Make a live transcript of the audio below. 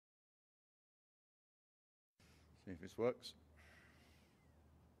See if this works.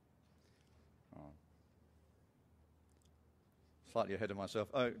 Oh. Slightly ahead of myself.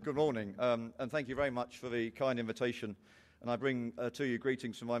 Good morning, and thank you very much for the kind invitation. And I bring to you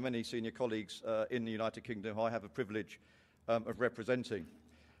greetings from my many senior colleagues in the United Kingdom who I have the privilege of representing.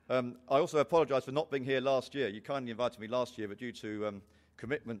 I also apologise for not being here last year. You kindly invited me last year, but due to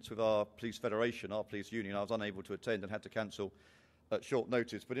commitments with our police federation, our police union, I was unable to attend and had to cancel at short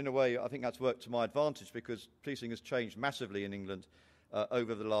notice. But in a way, I think that's worked to my advantage because policing has changed massively in England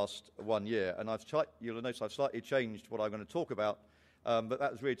over the last 1 year. And you'll notice I've slightly changed what I'm going to talk about, but that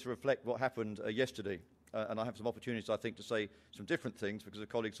was really to reflect what happened yesterday. And I have some opportunities, I think, to say some different things because the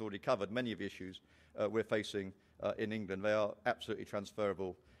colleagues already covered many of the issues we're facing in England. They are absolutely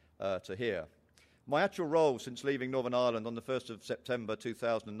transferable to here. My actual role since leaving Northern Ireland on the 1st of September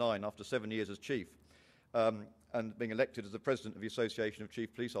 2009, after 7 years as Chief, and being elected as the President of the Association of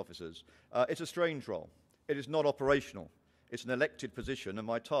Chief Police Officers, it's a strange role. It is not operational. It's an elected position, and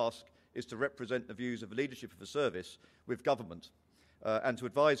my task is to represent the views of the leadership of the service with government, and to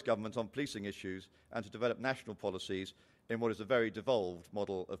advise government on policing issues and to develop national policies in what is a very devolved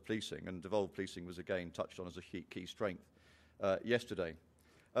model of policing. And devolved policing was again touched on as a key strength yesterday.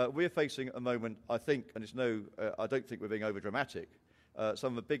 We're facing at the moment, I think, and I don't think we're being over-dramatic,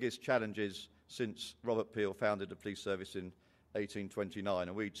 some of the biggest challenges since Robert Peel founded the police service in 1829,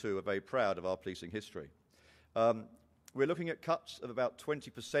 and we too are very proud of our policing history. We're looking at cuts of about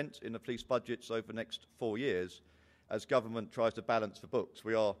 20% in the police budgets over the next 4 years as government tries to balance the books.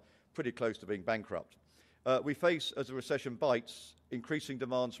 We are pretty close to being bankrupt. We face, as the recession bites, increasing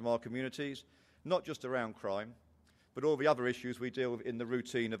demands from our communities, not just around crime, but all the other issues we deal with in the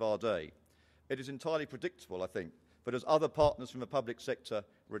routine of our day. It is entirely predictable, I think, but as other partners from the public sector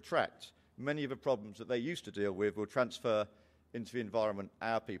retract, many of the problems that they used to deal with will transfer into the environment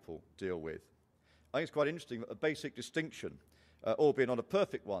our people deal with. I think it's quite interesting that the basic distinction, albeit not a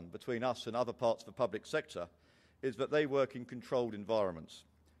perfect one, between us and other parts of the public sector is that they work in controlled environments,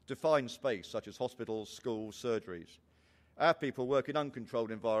 defined space such as hospitals, schools, surgeries. Our people work in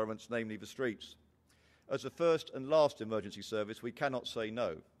uncontrolled environments, namely the streets. As the first and last emergency service, we cannot say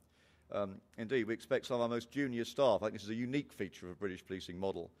no. Indeed, we expect some of our most junior staff, I think this is a unique feature of a British policing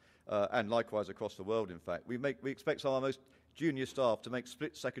model, and likewise across the world, in fact. We expect some of our most junior staff to make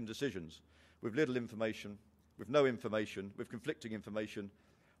split-second decisions with little information, with no information, with conflicting information,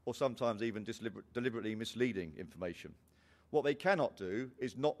 or sometimes even deliberately misleading information. What they cannot do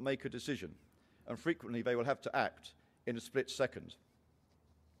is not make a decision, and frequently they will have to act in a split second.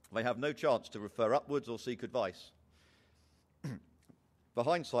 They have no chance to refer upwards or seek advice. The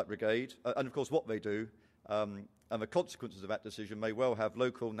hindsight brigade, and of course what they do, and the consequences of that decision may well have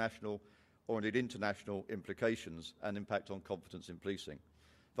local, national, or indeed international implications and impact on confidence in policing.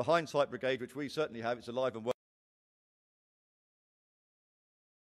 The hindsight brigade, which we certainly have, it's alive and well.